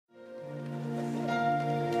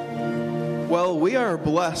Well, we are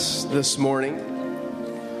blessed this morning.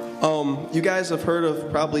 You guys have heard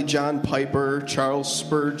of probably John Piper, Charles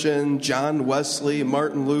Spurgeon, John Wesley,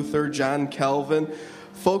 Martin Luther, John Calvin,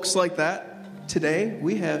 folks like that. Today,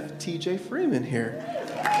 we have TJ Freeman here.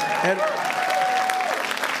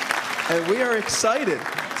 And we are excited.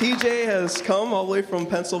 TJ has come all the way from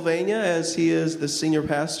Pennsylvania as he is the senior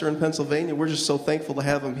pastor in Pennsylvania. We're just so thankful to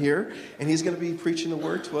have him here. And he's going to be preaching the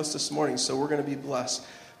word to us this morning, so we're going to be blessed.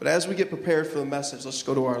 But as we get prepared for the message, let's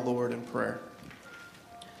go to our Lord in prayer.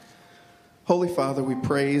 Holy Father, we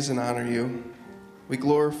praise and honor you. We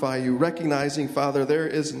glorify you, recognizing, Father, there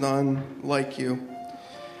is none like you.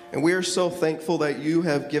 And we are so thankful that you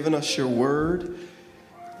have given us your word.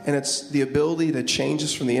 And it's the ability to change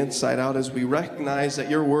us from the inside out as we recognize that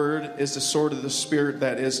your word is the sword of the Spirit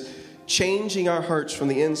that is changing our hearts from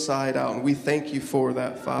the inside out. And we thank you for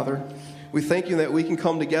that, Father. We thank you that we can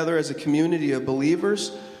come together as a community of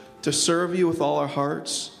believers to serve you with all our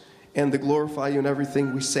hearts and to glorify you in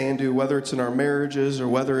everything we say and do, whether it's in our marriages or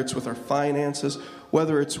whether it's with our finances,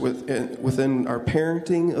 whether it's within our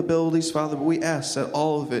parenting abilities, Father. But we ask that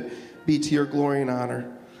all of it be to your glory and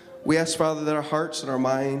honor. We ask, Father, that our hearts and our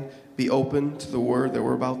mind be open to the word that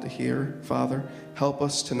we're about to hear, Father. Help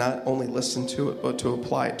us to not only listen to it, but to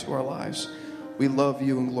apply it to our lives. We love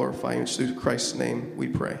you and glorify you. In through Christ's name we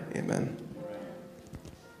pray. Amen.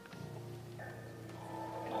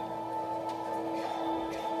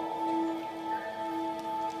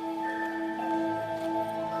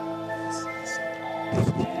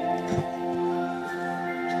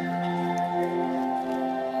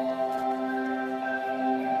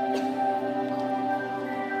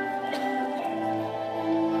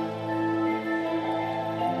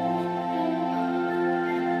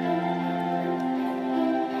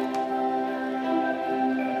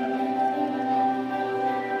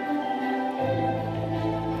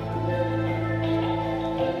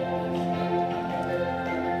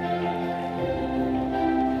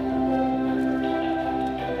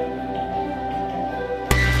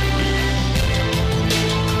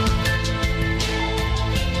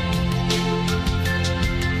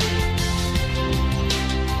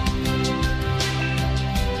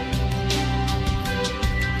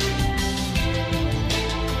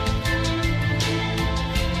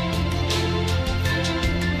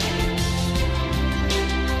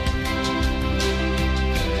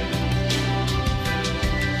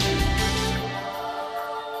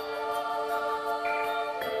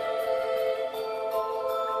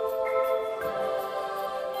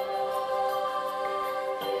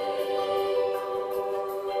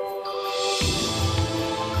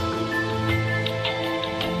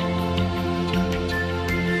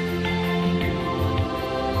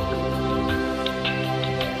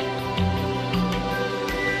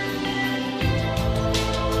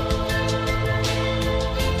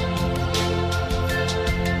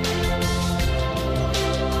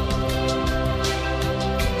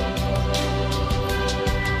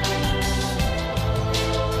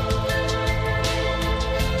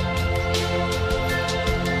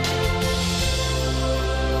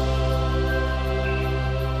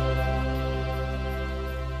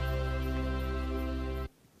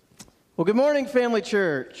 Well, good morning, Family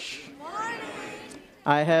Church. Good morning.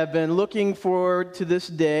 I have been looking forward to this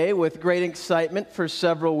day with great excitement for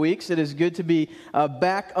several weeks. It is good to be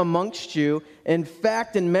back amongst you. In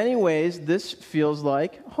fact, in many ways, this feels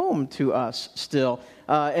like home to us still.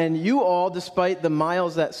 And you all, despite the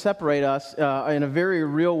miles that separate us, in a very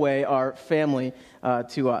real way, are family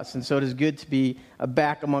to us. And so it is good to be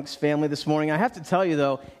back amongst family this morning. I have to tell you,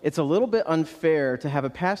 though, it's a little bit unfair to have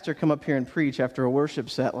a pastor come up here and preach after a worship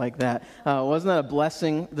set like that. Wasn't that a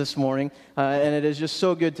blessing this morning? And it is just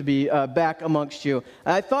so good to be back amongst you.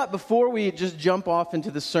 I thought before we just jump off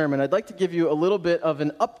into the sermon, I'd like to give you a little bit of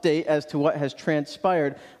an update as to what has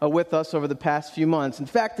transpired with us over the past few months. In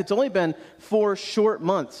fact, it's only been 4 short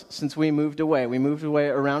months since we moved away. We moved away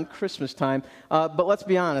around Christmas time, but let's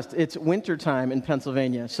be honest, it's winter time in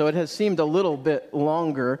Pennsylvania, so it has seemed a little bit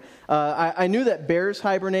longer. I knew that bears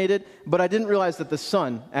hibernated, but I didn't realize that the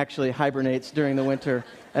sun actually hibernates during the winter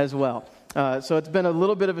as well. So it's been a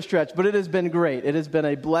little bit of a stretch, but it has been great. It has been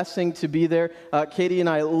a blessing to be there. Katie and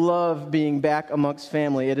I love being back amongst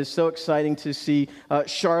family. It is so exciting to see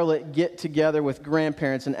Charlotte get together with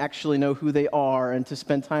grandparents and actually know who they are, and to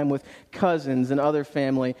spend time with cousins and other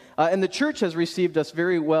family. And the church has received us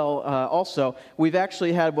very well also. We've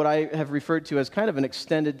actually had what I have referred to as kind of an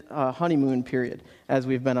extended honeymoon period as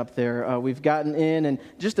we've been up there. We've gotten in and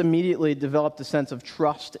just immediately developed a sense of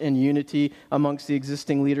trust and unity amongst the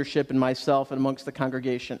existing leadership and myself and amongst the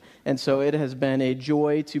congregation. And so it has been a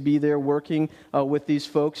joy to be there working with these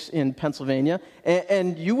folks in Pennsylvania.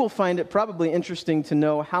 And you will find it probably interesting to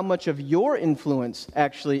know how much of your influence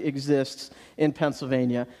actually exists in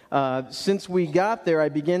Pennsylvania. Since we got there, I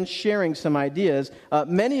began sharing some ideas.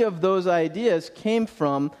 Many of those ideas came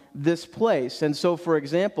from this place. And so, for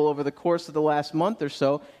example, over the course of the last month or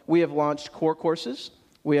so, we have launched core courses.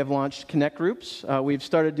 We have launched connect groups. We've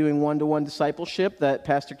started doing one-to-one discipleship that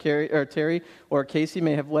Pastor Terry or Casey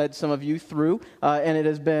may have led some of you through, and it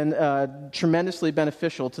has been tremendously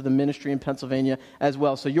beneficial to the ministry in Pennsylvania as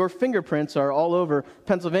well. So your fingerprints are all over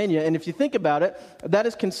Pennsylvania, and if you think about it, that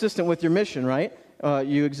is consistent with your mission, right?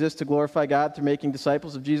 You exist to glorify God through making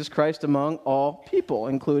disciples of Jesus Christ among all people,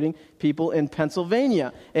 including people in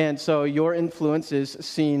Pennsylvania. And so your influence is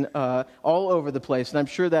seen all over the place. And I'm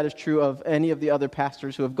sure that is true of any of the other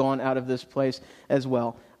pastors who have gone out of this place as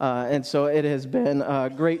well. And so it has been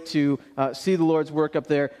great to see the Lord's work up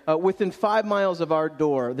there. Within 5 miles of our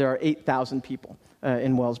door, there are 8,000 people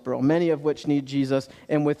in Wellsboro, many of which need Jesus.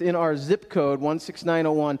 And within our zip code,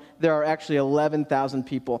 16901, there are actually 11,000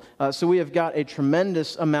 people. So we have got a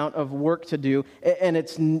tremendous amount of work to do. And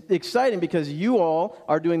it's exciting because you all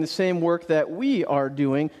are doing the same work that we are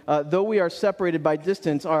doing. Though we are separated by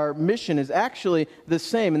distance, our mission is actually the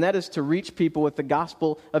same, and that is to reach people with the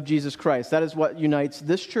gospel of Jesus Christ. That is what unites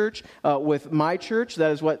this church with my church.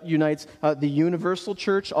 That is what unites the universal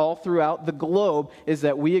church all throughout the globe, is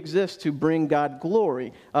that we exist to bring God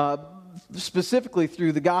glory, specifically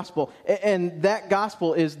through the gospel. And that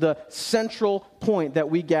gospel is the central point that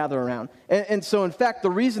we gather around. And so, in fact, the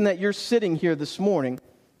reason that you're sitting here this morning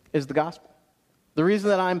is the gospel. The reason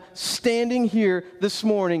that I'm standing here this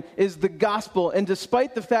morning is the gospel. And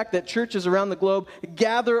despite the fact that churches around the globe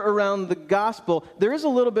gather around the gospel, there is a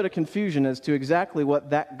little bit of confusion as to exactly what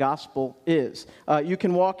that gospel is. You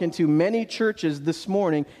can walk into many churches this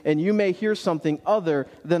morning and you may hear something other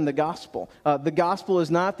than the gospel. The gospel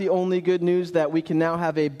is not the only good news that we can now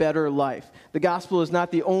have a better life. The gospel is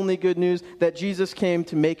not the only good news that Jesus came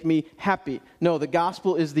to make me happy. No, the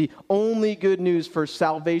gospel is the only good news for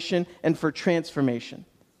salvation and for transformation.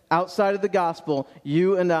 Outside of the gospel,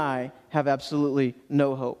 you and I have absolutely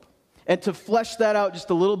no hope. And to flesh that out just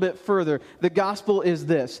a little bit further, the gospel is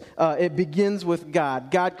this. It begins with God.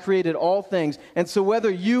 God created all things. And so whether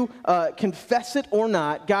you confess it or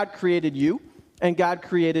not, God created you and God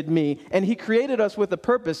created me. And He created us with a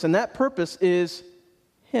purpose, and that purpose is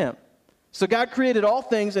Him. So God created all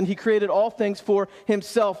things, and He created all things for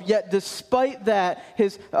Himself. Yet despite that,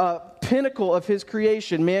 His pinnacle of His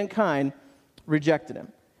creation, mankind, rejected Him.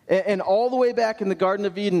 And all the way back in the Garden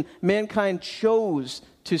of Eden, mankind chose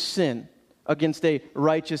to sin against a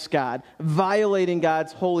righteous God, violating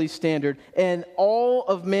God's holy standard. And all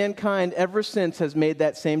of mankind ever since has made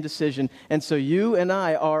that same decision. And so you and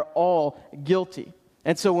I are all guilty.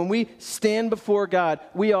 And so when we stand before God,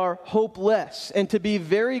 we are hopeless. And to be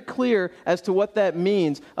very clear as to what that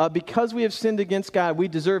means, because we have sinned against God, we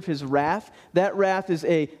deserve His wrath. That wrath is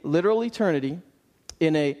a literal eternity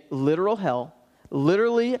in a literal hell,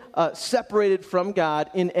 literally separated from God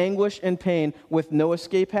in anguish and pain with no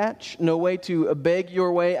escape hatch, no way to beg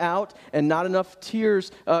your way out, and not enough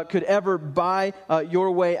tears could ever buy your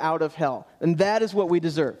way out of hell. And that is what we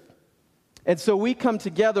deserve. And so we come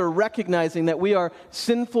together recognizing that we are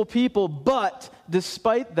sinful people, but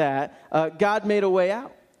despite that, God made a way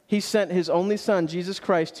out. He sent His only Son, Jesus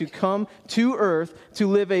Christ, to come to earth to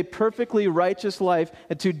live a perfectly righteous life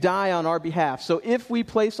and to die on our behalf. So if we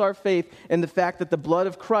place our faith in the fact that the blood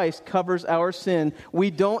of Christ covers our sin,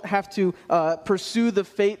 we don't have to pursue the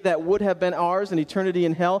fate that would have been ours, an eternity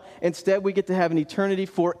in hell. Instead, we get to have an eternity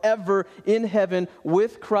forever in heaven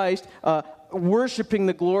with Christ, worshiping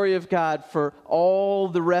the glory of God for all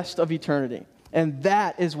the rest of eternity. And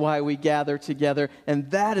that is why we gather together, and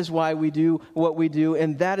that is why we do what we do,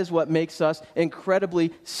 and that is what makes us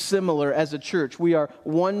incredibly similar as a church. We are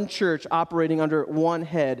one church operating under one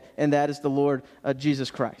head, and that is the Lord Jesus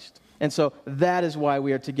Christ. And so that is why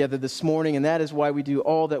we are together this morning, and that is why we do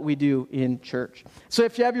all that we do in church. So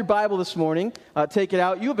if you have your Bible this morning, take it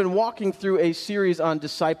out. You have been walking through a series on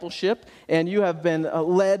discipleship, and you have been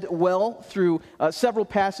led well through several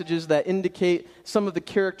passages that indicate some of the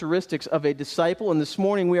characteristics of a disciple. And this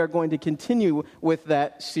morning we are going to continue with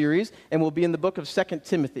that series, and we'll be in the book of 2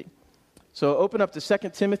 Timothy. So open up to 2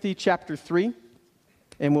 Timothy chapter 3,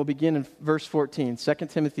 and we'll begin in verse 14. 2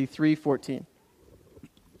 Timothy 3:14.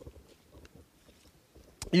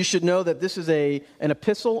 You should know that this is an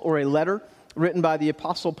epistle or a letter written by the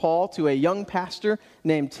Apostle Paul to a young pastor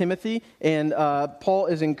named Timothy. And Paul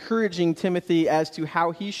is encouraging Timothy as to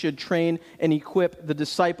how he should train and equip the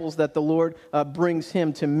disciples that the Lord brings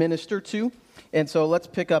him to minister to. And so let's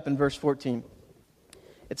pick up in verse 14.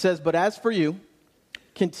 It says, "But as for you,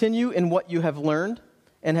 continue in what you have learned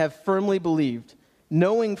and have firmly believed,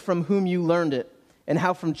 knowing from whom you learned it, and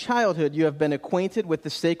how from childhood you have been acquainted with the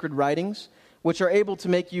sacred writings, which are able to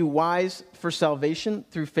make you wise for salvation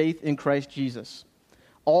through faith in Christ Jesus.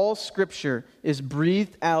 All Scripture is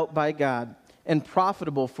breathed out by God and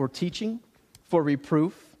profitable for teaching, for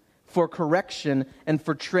reproof, for correction, and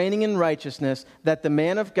for training in righteousness, that the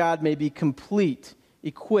man of God may be complete,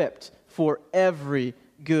 equipped for every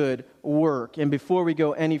good work." And before we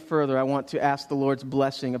go any further, I want to ask the Lord's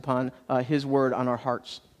blessing upon His word on our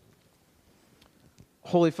hearts.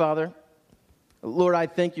 Holy Father, Lord, I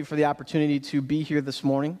thank you for the opportunity to be here this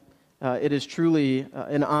morning. It is truly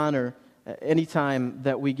an honor anytime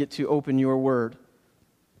that we get to open your word.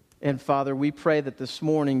 And Father, we pray that this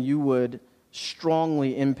morning you would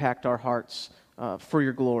strongly impact our hearts for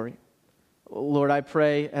your glory. Lord, I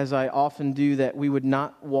pray, as I often do, that we would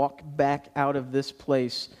not walk back out of this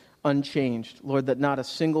place unchanged. Lord, that not a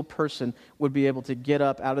single person would be able to get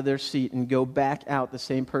up out of their seat and go back out the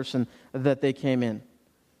same person that they came in.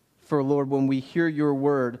 For, Lord, when we hear your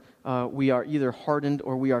word, we are either hardened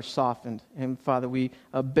or we are softened. And, Father, we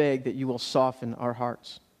beg that you will soften our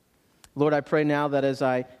hearts. Lord, I pray now that as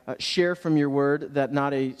I share from your word, that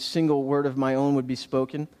not a single word of my own would be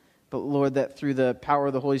spoken, but, Lord, that through the power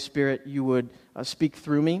of the Holy Spirit, you would speak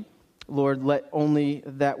through me. Lord, let only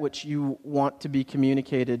that which you want to be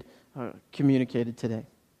communicated today.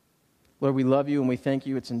 Lord, we love you and we thank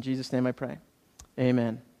you. It's in Jesus' name I pray.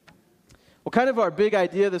 Amen. Well, kind of our big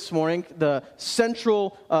idea this morning, the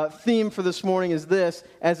central theme for this morning is this: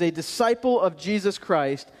 as a disciple of Jesus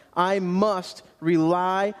Christ, I must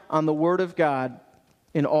rely on the Word of God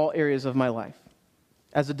in all areas of my life.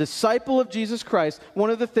 As a disciple of Jesus Christ, one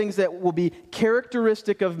of the things that will be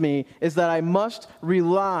characteristic of me is that I must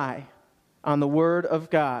rely on the Word of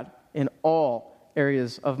God in all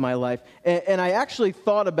areas of my life. And I actually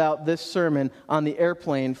thought about this sermon on the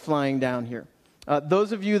airplane flying down here.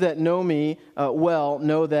 Those of you that know me well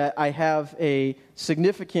know that I have a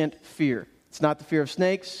significant fear. It's not the fear of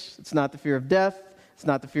snakes. It's not the fear of death. It's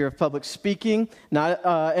not the fear of public speaking. Not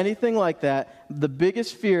anything like that. The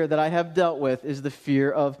biggest fear that I have dealt with is the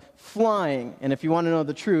fear of flying. And if you want to know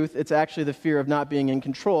the truth, it's actually the fear of not being in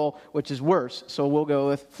control, which is worse. So we'll go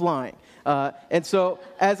with flying. And so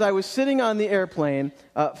as I was sitting on the airplane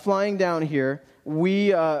flying down here,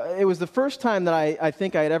 it was the first time that I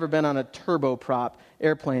think I had ever been on a turboprop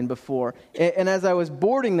airplane before. And as I was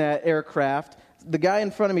boarding that aircraft, the guy in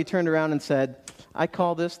front of me turned around and said, "I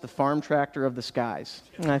call this the farm tractor of the skies."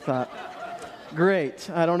 And I thought, great,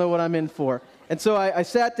 I don't know what I'm in for. And so I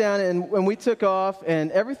sat down, and when we took off, and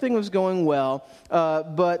everything was going well,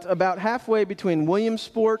 but about halfway between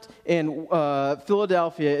Williamsport and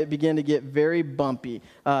Philadelphia, it began to get very bumpy.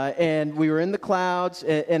 And we were in the clouds,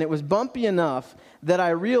 and it was bumpy enough that I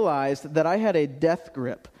realized that I had a death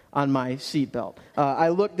grip on my seatbelt. I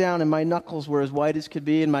looked down and my knuckles were as white as could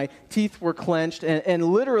be and my teeth were clenched and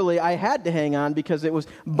literally I had to hang on because it was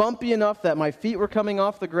bumpy enough that my feet were coming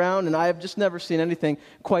off the ground and I have just never seen anything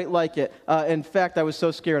quite like it. In fact, I was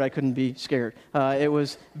so scared I couldn't be scared. It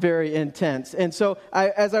was very intense. And so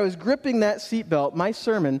as I was gripping that seatbelt, my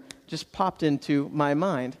sermon just popped into my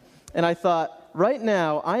mind. And I thought, right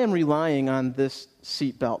now, I am relying on this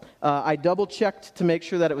seatbelt. I double-checked to make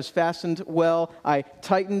sure that it was fastened well. I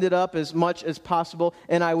tightened it up as much as possible,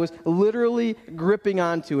 and I was literally gripping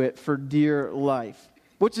onto it for dear life,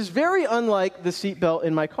 which is very unlike the seatbelt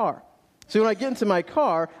in my car. So when I get into my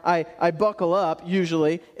car, I buckle up,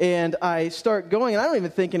 usually, and I start going, and I don't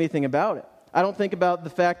even think anything about it. I don't think about the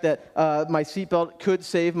fact that my seatbelt could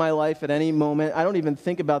save my life at any moment. I don't even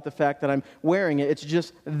think about the fact that I'm wearing it. It's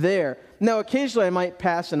just there. Now, occasionally I might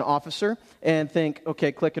pass an officer and think,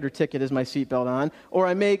 okay, click it or ticket, is my seatbelt on? Or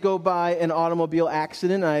I may go by an automobile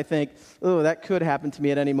accident and I think, oh, that could happen to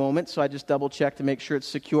me at any moment, so I just double check to make sure it's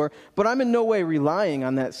secure. But I'm in no way relying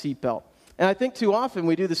on that seatbelt. And I think too often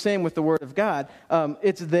we do the same with the Word of God.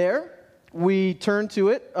 It's there. We turn to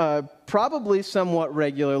it probably somewhat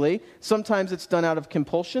regularly. Sometimes it's done out of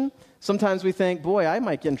compulsion. Sometimes we think, boy, I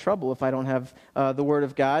might get in trouble if I don't have the Word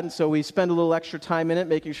of God. And so we spend a little extra time in it,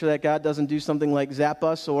 making sure that God doesn't do something like zap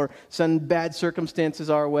us or send bad circumstances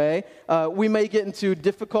our way. We may get into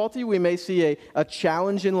difficulty. We may see a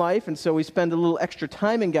challenge in life, and so we spend a little extra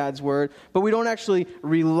time in God's Word, but we don't actually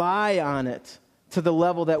rely on it to the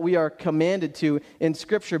level that we are commanded to in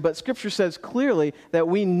Scripture. But Scripture says clearly that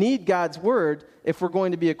we need God's Word if we're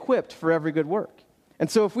going to be equipped for every good work. And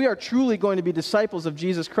so if we are truly going to be disciples of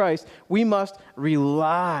Jesus Christ, we must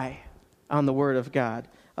rely on the Word of God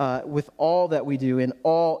with all that we do in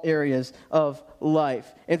all areas of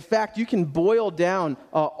life. In fact, you can boil down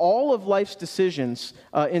all of life's decisions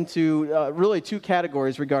into really two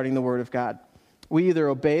categories regarding the Word of God. We either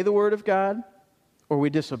obey the Word of God or we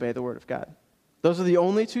disobey the Word of God. Those are the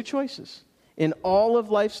only two choices. In all of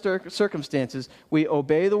life's circumstances, we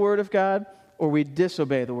obey the Word of God or we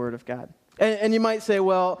disobey the Word of God. And you might say,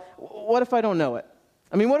 well, what if I don't know it?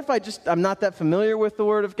 I mean, what if I'm not that familiar with the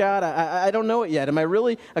Word of God? I don't know it yet. Am I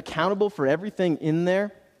really accountable for everything in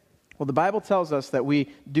there? Well, the Bible tells us that we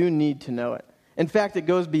do need to know it. In fact, it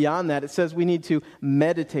goes beyond that. It says we need to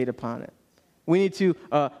meditate upon it. We need to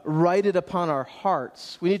write it upon our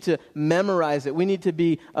hearts. We need to memorize it. We need to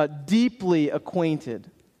be deeply acquainted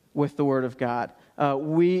with the Word of God.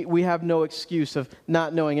 We have no excuse of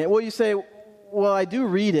not knowing it. Well, you say, well, I do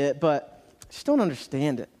read it, but I just don't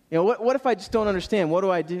understand it. You know, what if I just don't understand? What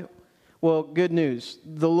do I do? Well, good news.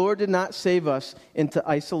 The Lord did not save us into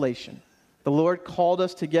isolation. The Lord called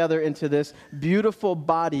us together into this beautiful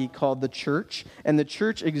body called the church, and the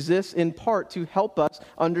church exists in part to help us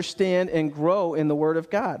understand and grow in the Word of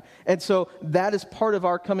God. And so that is part of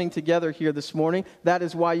our coming together here this morning. That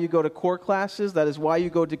is why you go to core classes. That is why you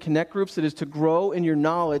go to connect groups. It is to grow in your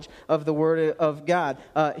knowledge of the Word of God.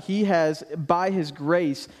 He has, by His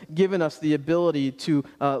grace, given us the ability to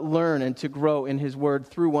learn and to grow in His Word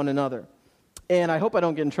through one another. And I hope I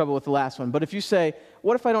don't get in trouble with the last one. But if you say,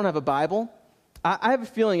 what if I don't have a Bible? I have a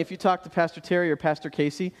feeling if you talk to Pastor Terry or Pastor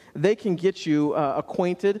Casey, they can get you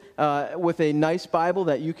acquainted with a nice Bible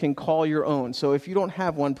that you can call your own. So if you don't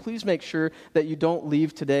have one, please make sure that you don't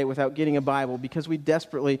leave today without getting a Bible because we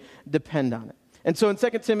desperately depend on it. And so in 2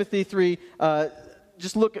 Timothy 3,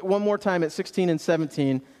 just look at one more time at 16 and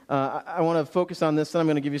 17. I want to focus on this, and I'm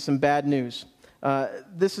going to give you some bad news.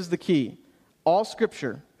 This is the key. All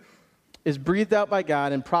Scripture is breathed out by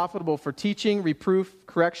God and profitable for teaching, reproof,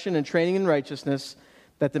 correction, and training in righteousness,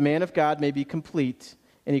 that the man of God may be complete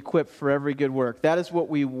and equipped for every good work. That is what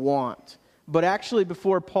we want. But actually,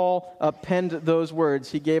 before Paul penned those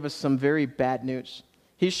words, he gave us some very bad news.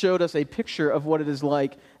 He showed us a picture of what it is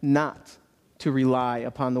like not to rely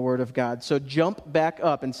upon the Word of God. So jump back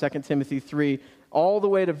up in 2 Timothy 3, all the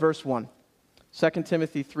way to verse 1. 2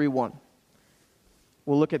 Timothy 3:1.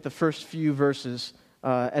 We'll look at the first few verses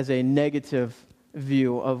as a negative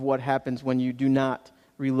view of what happens when you do not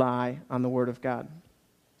rely on the Word of God.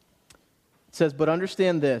 It says, but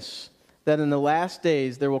understand this, that in the last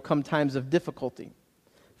days there will come times of difficulty.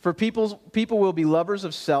 For people will be lovers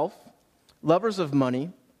of self, lovers of money,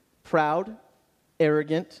 proud,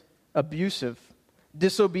 arrogant, abusive,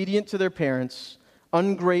 disobedient to their parents,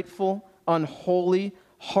 ungrateful, unholy,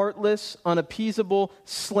 heartless, unappeasable,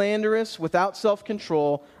 slanderous, without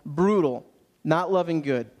self-control, brutal, not loving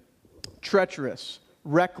good, treacherous,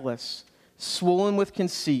 reckless, swollen with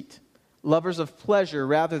conceit, lovers of pleasure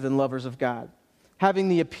rather than lovers of God, having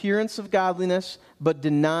the appearance of godliness but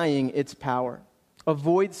denying its power.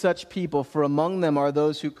 Avoid such people, for among them are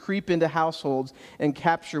those who creep into households and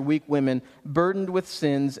capture weak women, burdened with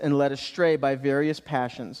sins and led astray by various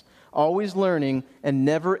passions, always learning and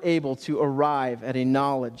never able to arrive at a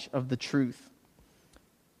knowledge of the truth.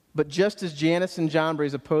 But just as Jannes and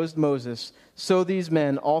Jambres opposed Moses, so these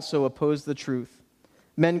men also oppose the truth.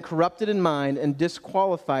 Men corrupted in mind and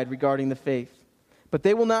disqualified regarding the faith. But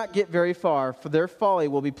they will not get very far, for their folly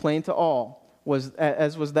will be plain to all,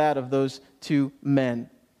 as was that of those two men.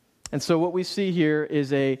 And so what we see here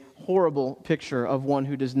is a horrible picture of one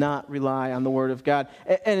who does not rely on the Word of God.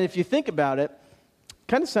 And if you think about it, it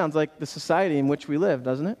kind of sounds like the society in which we live,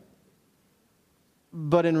 doesn't it?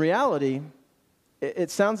 But in reality,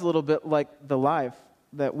 it sounds a little bit like the life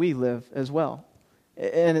that we live as well.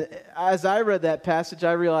 And as I read that passage,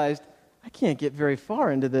 I realized I can't get very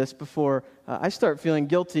far into this before I start feeling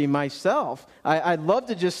guilty myself. I'd love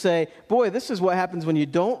to just say, boy, this is what happens when you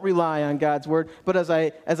don't rely on God's Word. But as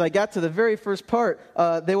I got to the very first part,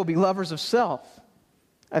 they will be lovers of self.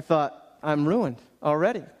 I thought, I'm ruined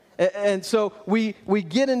already. And so we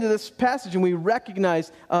get into this passage and we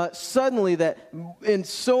recognize suddenly that in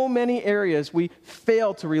so many areas we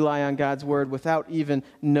fail to rely on God's Word without even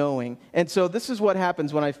knowing. And so this is what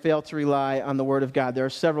happens when I fail to rely on the Word of God. There are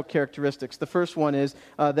several characteristics. The first one is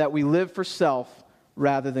that we live for self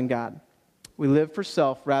rather than God. We live for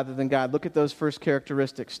self rather than God. Look at those first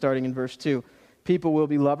characteristics starting in verse 2. People will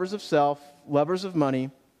be lovers of self, lovers of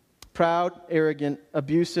money, proud, arrogant,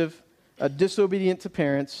 abusive, disobedient to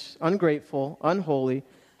parents, ungrateful, unholy,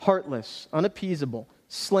 heartless, unappeasable,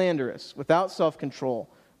 slanderous, without self-control,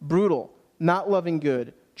 brutal, not loving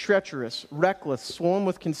good, treacherous, reckless, swollen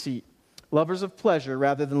with conceit, lovers of pleasure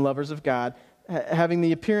rather than lovers of God, having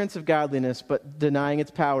the appearance of godliness but denying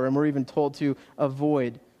its power. And we're even told to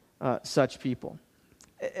avoid such people.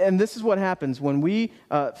 And this is what happens when we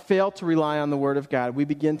fail to rely on the Word of God. We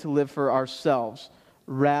begin to live for ourselves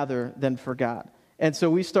rather than for God. And so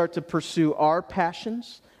we start to pursue our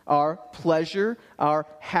passions, our pleasure, our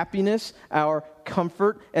happiness, our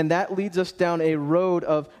comfort, and that leads us down a road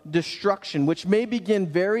of destruction, which may begin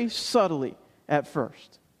very subtly at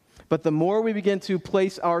first. But the more we begin to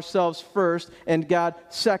place ourselves first and God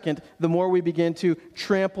second, the more we begin to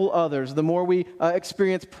trample others, the more we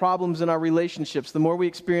experience problems in our relationships, the more we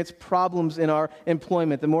experience problems in our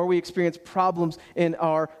employment, the more we experience problems in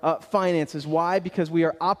our finances. Why? Because we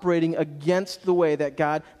are operating against the way that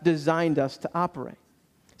God designed us to operate.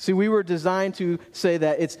 See, we were designed to say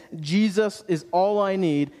that it's Jesus is all I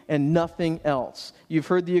need and nothing else. You've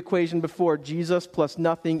heard the equation before, Jesus plus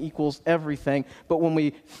nothing equals everything. But when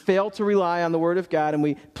we fail to rely on the Word of God and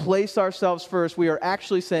we place ourselves first, we are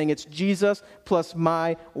actually saying it's Jesus plus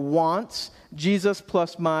my wants, Jesus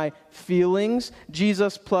plus my feelings,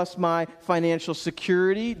 Jesus plus my financial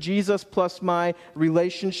security, Jesus plus my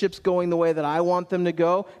relationships going the way that I want them to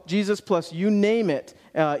go, Jesus plus you name it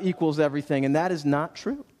equals everything. And that is not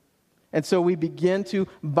true. And so we begin to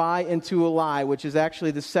buy into a lie, which is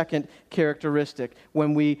actually the second characteristic.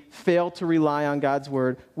 When we fail to rely on God's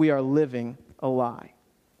Word, we are living a lie.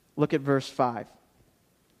 Look at verse 5.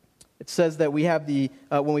 It says that we have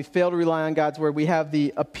when we fail to rely on God's Word, we have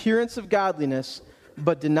the appearance of godliness,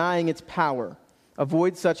 but denying its power.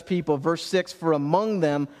 Avoid such people. Verse 6, for among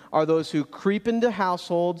them are those who creep into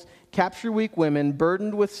households, capture weak women,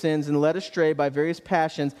 burdened with sins, and led astray by various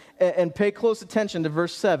passions. And pay close attention to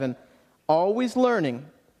verse 7. Always learning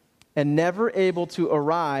and never able to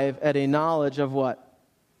arrive at a knowledge of what?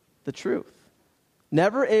 The truth.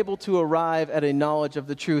 Never able to arrive at a knowledge of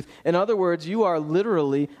the truth. In other words, you are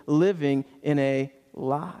literally living in a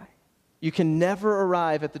lie. You can never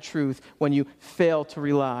arrive at the truth when you fail to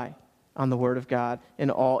rely on the Word of God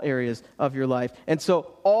in all areas of your life. And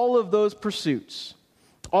so all of those pursuits,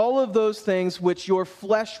 all of those things which your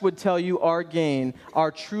flesh would tell you are gain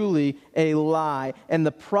are truly a lie. And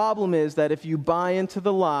the problem is that if you buy into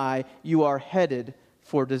the lie, you are headed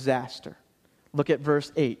for disaster. Look at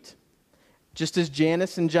verse 8. Just as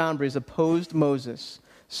Jannes and Jambres opposed Moses,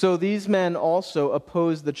 so these men also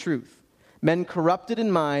oppose the truth. Men corrupted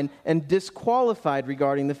in mind and disqualified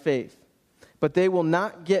regarding the faith. But they will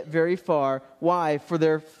not get very far. Why? For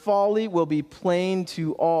their folly will be plain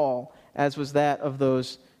to all, as was that of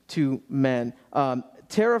those two men.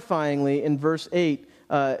 Terrifyingly, in verse 8,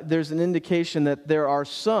 there's an indication that there are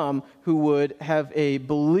some who would have a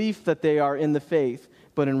belief that they are in the faith,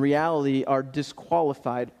 but in reality are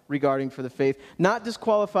disqualified regarding for the faith. Not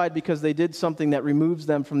disqualified because they did something that removes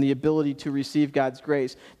them from the ability to receive God's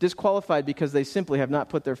grace. Disqualified because they simply have not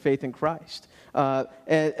put their faith in Christ.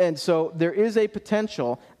 And so there is a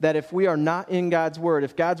potential that if we are not in God's Word,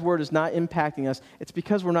 if God's Word is not impacting us, it's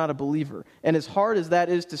because we're not a believer. And as hard as that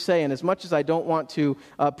is to say, and as much as I don't want to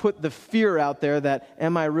put the fear out there that,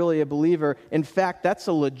 am I really a believer? In fact, that's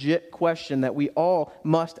a legit question that we all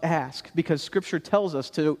must ask, because Scripture tells us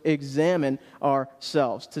to examine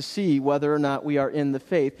ourselves, to see whether or not we are in the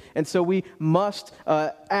faith. And so we must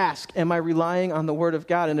ask, am I relying on the Word of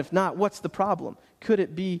God? And if not, what's the problem? Could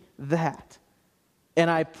it be that? And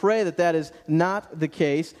I pray that that is not the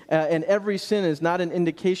case, and every sin is not an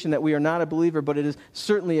indication that we are not a believer, but it is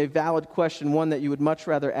certainly a valid question, one that you would much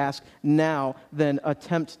rather ask now than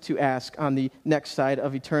attempt to ask on the next side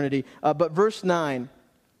of eternity. But verse 9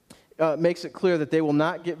 makes it clear that they will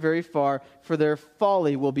not get very far, for their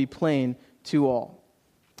folly will be plain to all.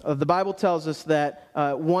 The Bible tells us that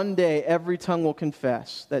one day every tongue will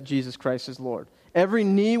confess that Jesus Christ is Lord. Every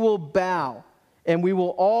knee will bow. And we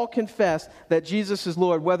will all confess that Jesus is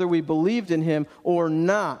Lord, whether we believed in Him or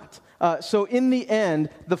not. So in the end,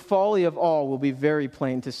 the folly of all will be very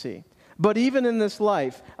plain to see. But even in this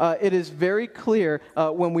life, it is very clear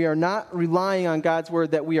when we are not relying on God's Word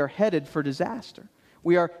that we are headed for disaster.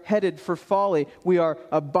 We are headed for folly. We are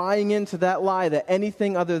buying into that lie that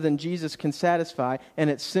anything other than Jesus can satisfy, and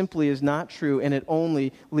it simply is not true, and it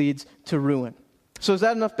only leads to ruin. So is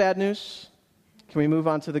that enough bad news? Can we move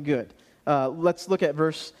on to the good? Let's look at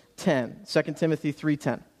verse 10, 2 Timothy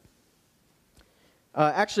 3:10.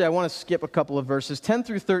 Actually, I want to skip a couple of verses. 10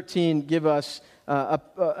 through 13 give us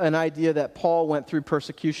an idea that Paul went through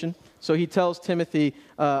persecution. So he tells Timothy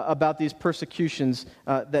about these persecutions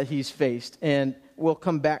that he's faced. And we'll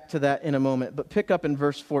come back to that in a moment. But pick up in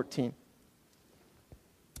verse 14.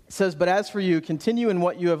 It says, "But as for you, continue in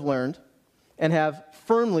what you have learned and have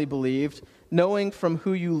firmly believed, knowing from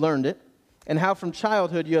who you learned it, and how from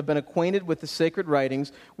childhood you have been acquainted with the sacred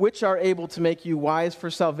writings, which are able to make you wise for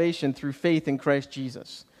salvation through faith in Christ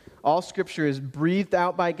Jesus. All Scripture is breathed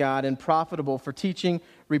out by God and profitable for teaching,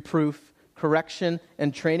 reproof, correction,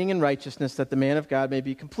 and training in righteousness, that the man of God may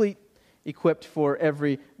be complete, equipped for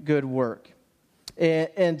every good work."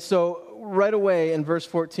 And so right away in verse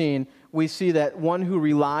 14, we see that one who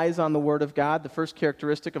relies on the Word of God, the first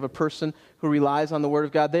characteristic of a person who relies on the Word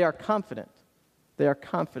of God, they are confident. They are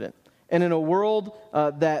confident. And in a world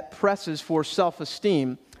that presses for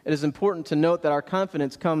self-esteem, it is important to note that our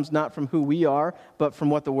confidence comes not from who we are, but from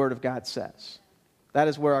what the Word of God says. That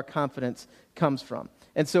is where our confidence comes from.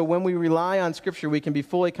 And so when we rely on Scripture, we can be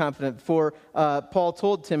fully confident. For Paul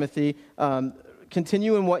told Timothy,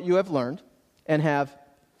 continue in what you have learned and have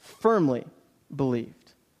firmly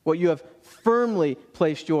believed. What you have firmly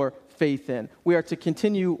placed your faith in. We are to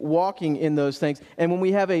continue walking in those things. And when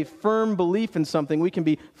we have a firm belief in something, we can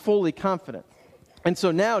be fully confident. And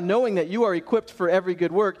so now, knowing that you are equipped for every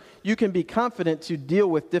good work, you can be confident to deal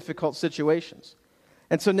with difficult situations.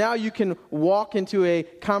 And so now you can walk into a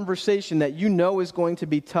conversation that you know is going to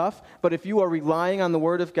be tough, but if you are relying on the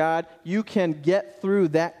Word of God, you can get through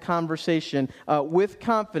that conversation with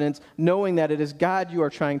confidence, knowing that it is God you are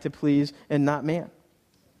trying to please and not man.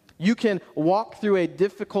 You can walk through a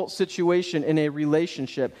difficult situation in a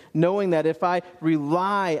relationship, knowing that if I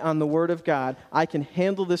rely on the Word of God, I can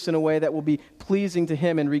handle this in a way that will be pleasing to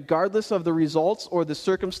Him. And regardless of the results or the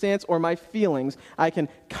circumstance or my feelings, I can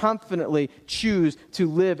confidently choose to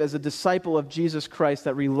live as a disciple of Jesus Christ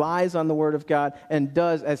that relies on the Word of God and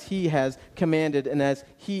does as He has commanded and as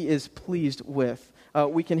He is pleased with.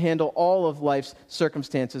 We can handle all of life's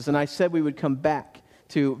circumstances. And I said we would come back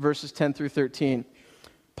to verses 10 through 13.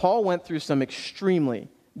 Paul went through some extremely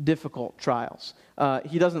difficult trials.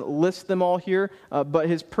 He doesn't list them all here, but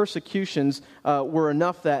his persecutions were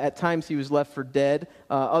enough that at times he was left for dead.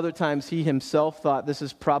 Other times he himself thought, this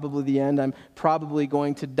is probably the end. I'm probably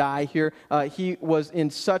going to die here. He was in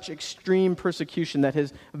such extreme persecution that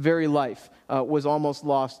his very life was almost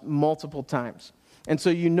lost multiple times. And so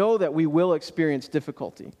you know that we will experience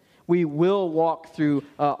difficulty. We will walk through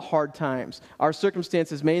hard times. Our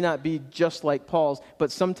circumstances may not be just like Paul's,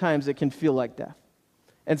 but sometimes it can feel like death.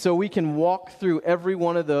 And so we can walk through every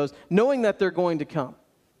one of those, knowing that they're going to come.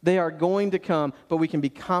 They are going to come, but we can be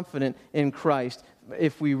confident in Christ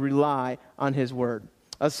if we rely on His Word.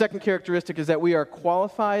 A second characteristic is that we are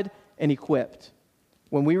qualified and equipped.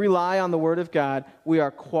 When we rely on the Word of God, we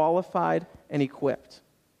are qualified and equipped.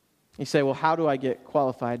 You say, well, how do I get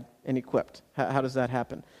qualified and equipped? How does that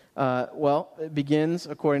happen? Well, it begins,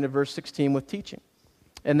 according to verse 16, with teaching.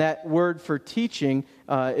 And that word for teaching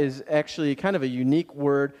is actually kind of a unique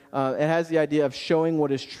word. It has the idea of showing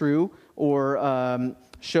what is true or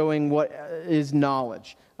showing what is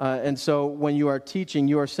knowledge. And so when you are teaching,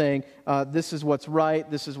 you are saying, this is what's right,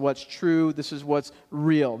 this is what's true, this is what's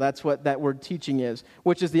real. That's what that word teaching is,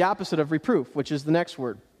 which is the opposite of reproof, which is the next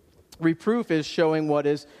word. Reproof is showing what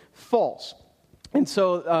is false. And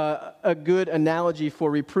so a good analogy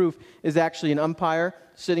for reproof is actually an umpire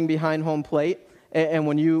sitting behind home plate. And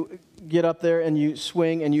when you get up there and you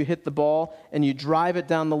swing and you hit the ball and you drive it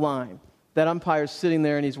down the line, that umpire's sitting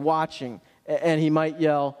there and he's watching. And he might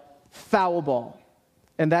yell, foul ball.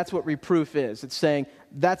 And that's what reproof is. It's saying,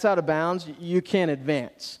 that's out of bounds. You can't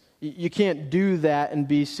advance. You can't do that and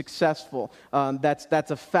be successful.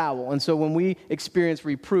 That's a foul. And so when we experience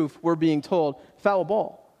reproof, we're being told, foul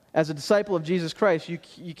ball. As a disciple of Jesus Christ,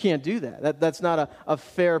 you can't do that. That's not a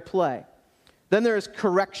fair play. Then there is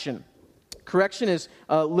correction. Correction is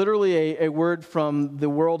literally a word from the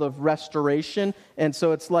world of restoration. And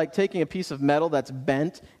so it's like taking a piece of metal that's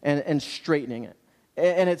bent and straightening it.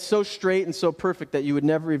 And it's so straight and so perfect that you would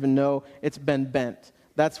never even know it's been bent.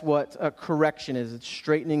 That's what a correction is. It's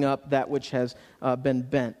straightening up that which has been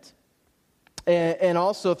bent. And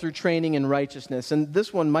also through training in righteousness. And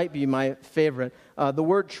this one might be my favorite. The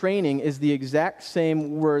word training is the exact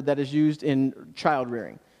same word that is used in child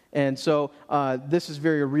rearing. And so this is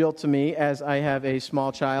very real to me as I have a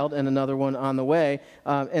small child and another one on the way.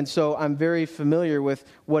 And so I'm very familiar with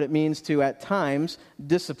what it means to, at times,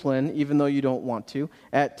 discipline, even though you don't want to.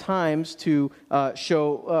 At times to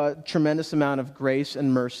show a tremendous amount of grace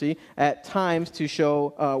and mercy. At times to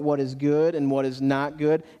show what is good and what is not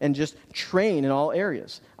good, and just train in all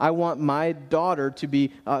areas. I want my daughter to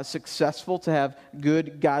be successful, to have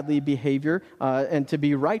good, godly behavior, and to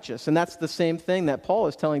be righteous. And that's the same thing that Paul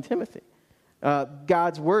is telling Timothy.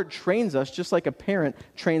 God's word trains us just like a parent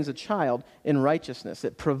trains a child in righteousness.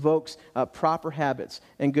 It provokes proper habits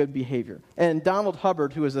and good behavior. And Donald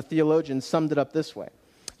Hubbard, who is a theologian, summed it up this way.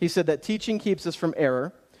 He said that teaching keeps us from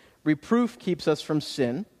error, reproof keeps us from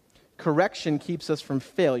sin, correction keeps us from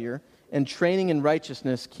failure, and training in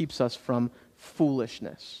righteousness keeps us from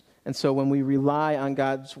foolishness. And so when we rely on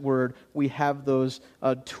God's word, we have those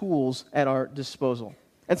tools at our disposal.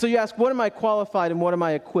 And so you ask, what am I qualified and what am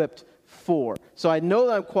I equipped for? So I know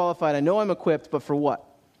that I'm qualified, I know I'm equipped, but for what?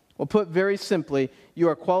 Well, put very simply, you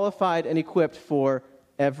are qualified and equipped for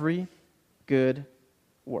every good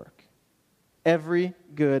work. Every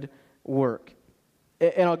good work.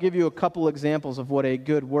 And I'll give you a couple examples of what a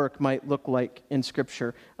good work might look like in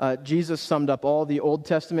Scripture. Jesus summed up all the Old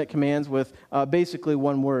Testament commands with basically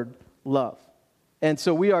one word, love. And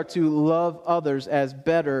so we are to love others as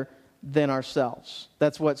better than ourselves.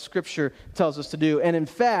 That's what Scripture tells us to do. And in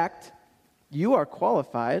fact, you are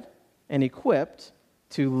qualified and equipped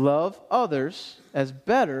to love others as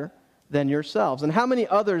better than yourselves. And how many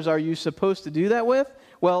others are you supposed to do that with?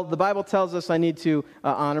 Well, the Bible tells us I need to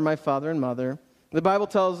honor my father and mother. The Bible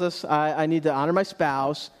tells us I need to honor my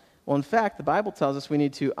spouse. Well, in fact, the Bible tells us we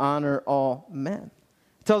need to honor all men.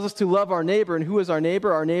 It tells us to love our neighbor, and who is our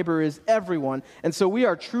neighbor? Our neighbor is everyone. And so we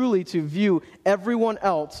are truly to view everyone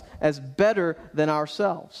else as better than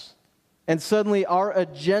ourselves. And suddenly our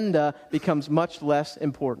agenda becomes much less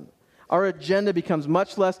important. Our agenda becomes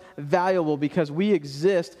much less valuable because we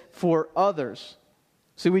exist for others.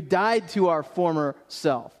 So we died to our former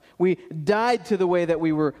self. We died to the way that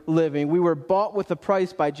we were living. We were bought with a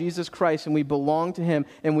price by Jesus Christ, and we belong to Him,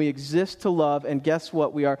 and we exist to love, and guess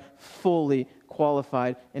what? We are fully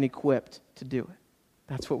qualified and equipped to do it.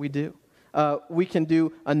 That's what we do. We can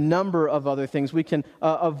do a number of other things. We can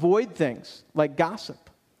avoid things like gossip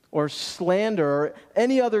or slander or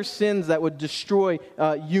any other sins that would destroy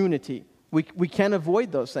unity. We can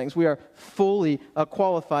avoid those things. We are fully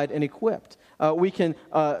qualified and equipped. We can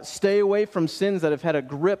stay away from sins that have had a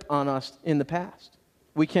grip on us in the past.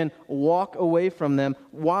 We can walk away from them.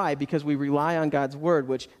 Why? Because we rely on God's word,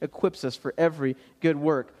 which equips us for every good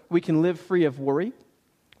work. We can live free of worry.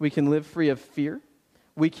 We can live free of fear.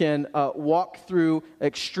 We can walk through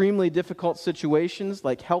extremely difficult situations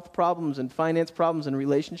like health problems and finance problems and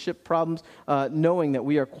relationship problems, knowing that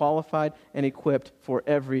we are qualified and equipped for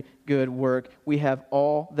every good work. We have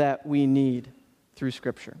all that we need through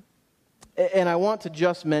Scripture. And I want to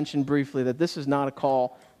just mention briefly that this is not a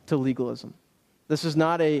call to legalism. This is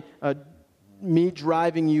not me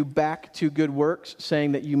driving you back to good works,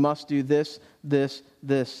 saying that you must do this, this,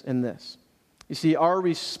 this, and this. You see, our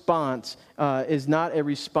response is not a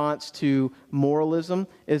response to moralism.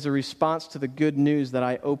 It is a response to the good news that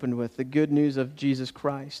I opened with, the good news of Jesus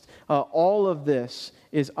Christ. All of this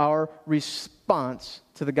is our response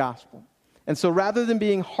to the gospel. And so rather than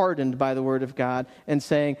being hardened by the word of God and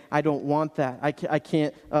saying, I don't want that, I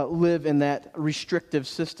can't live in that restrictive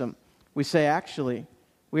system, we say, actually,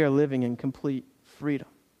 we are living in complete freedom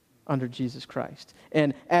under Jesus Christ.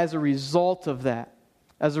 And as a result of that,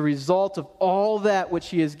 as a result of all that which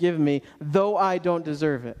He has given me, though I don't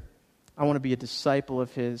deserve it, I want to be a disciple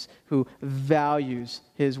of His who values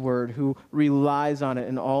His word, who relies on it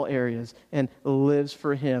in all areas, and lives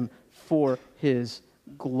for Him for His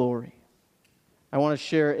glory. I want to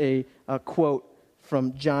share a quote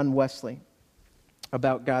from John Wesley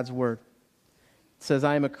about God's word. It says,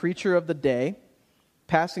 I am a creature of the day,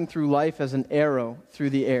 passing through life as an arrow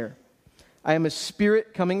through the air. I am a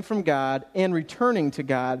spirit coming from God and returning to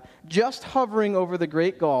God, just hovering over the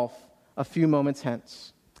great gulf a few moments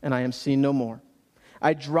hence, and I am seen no more.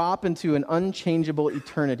 I drop into an unchangeable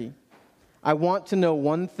eternity. I want to know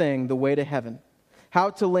one thing, the way to heaven, how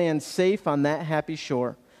to land safe on that happy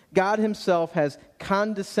shore. God Himself has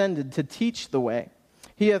condescended to teach the way.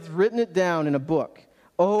 He hath written it down in a book.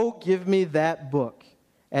 Oh, give me that book.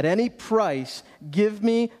 At any price, give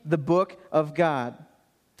me the book of God.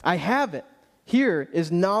 I have it. Here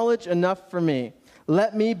is knowledge enough for me.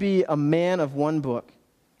 Let me be a man of one book.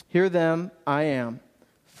 Here then I am,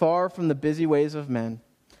 far from the busy ways of men.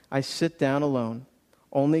 I sit down alone.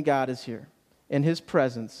 Only God is here. In His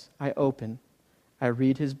presence I open. I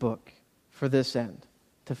read his book for this end,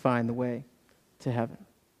 to find the way to heaven.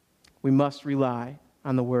 We must rely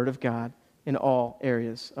on the Word of God in all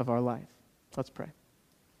areas of our life. Let's pray.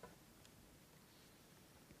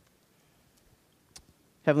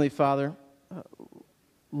 Heavenly Father,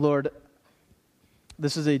 Lord,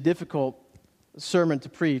 this is a difficult sermon to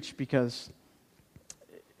preach because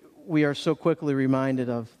we are so quickly reminded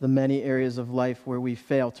of the many areas of life where we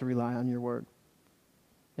fail to rely on your Word.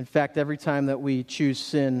 In fact, every time that we choose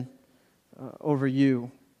sin over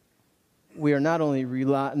you, we are not only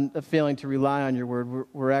failing to rely on your Word,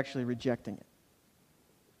 we're actually rejecting it.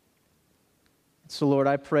 So, Lord,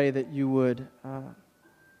 I pray that you would,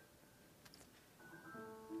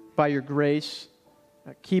 by your grace,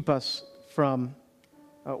 keep us from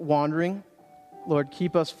wandering. Lord,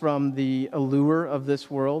 keep us from the allure of this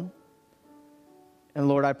world. And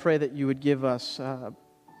Lord, I pray that you would give us a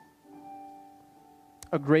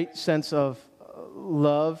great sense of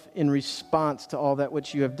love in response to all that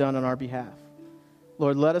which you have done on our behalf.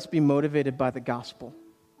 Lord, let us be motivated by the gospel.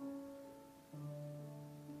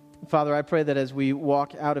 Father, I pray that as we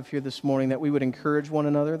walk out of here this morning, that we would encourage one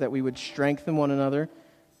another, that we would strengthen one another.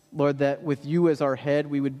 Lord, that with you as our head,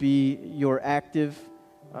 we would be your active,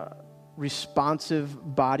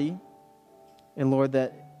 responsive body. And Lord,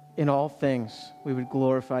 that in all things we would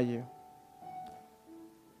glorify you.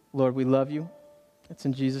 Lord, we love you. It's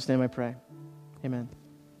in Jesus' name I pray. Amen.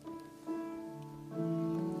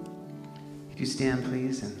 Could you stand,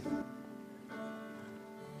 please? And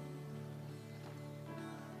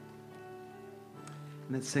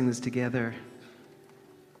let's sing this together.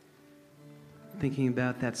 Thinking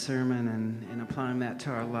about that sermon and applying that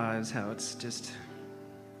to our lives, how it's just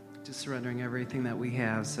surrendering everything that we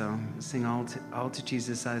have. So sing all to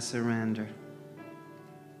Jesus I surrender.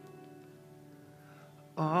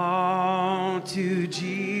 All to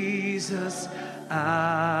Jesus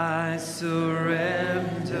I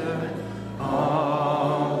surrender.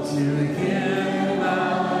 All to him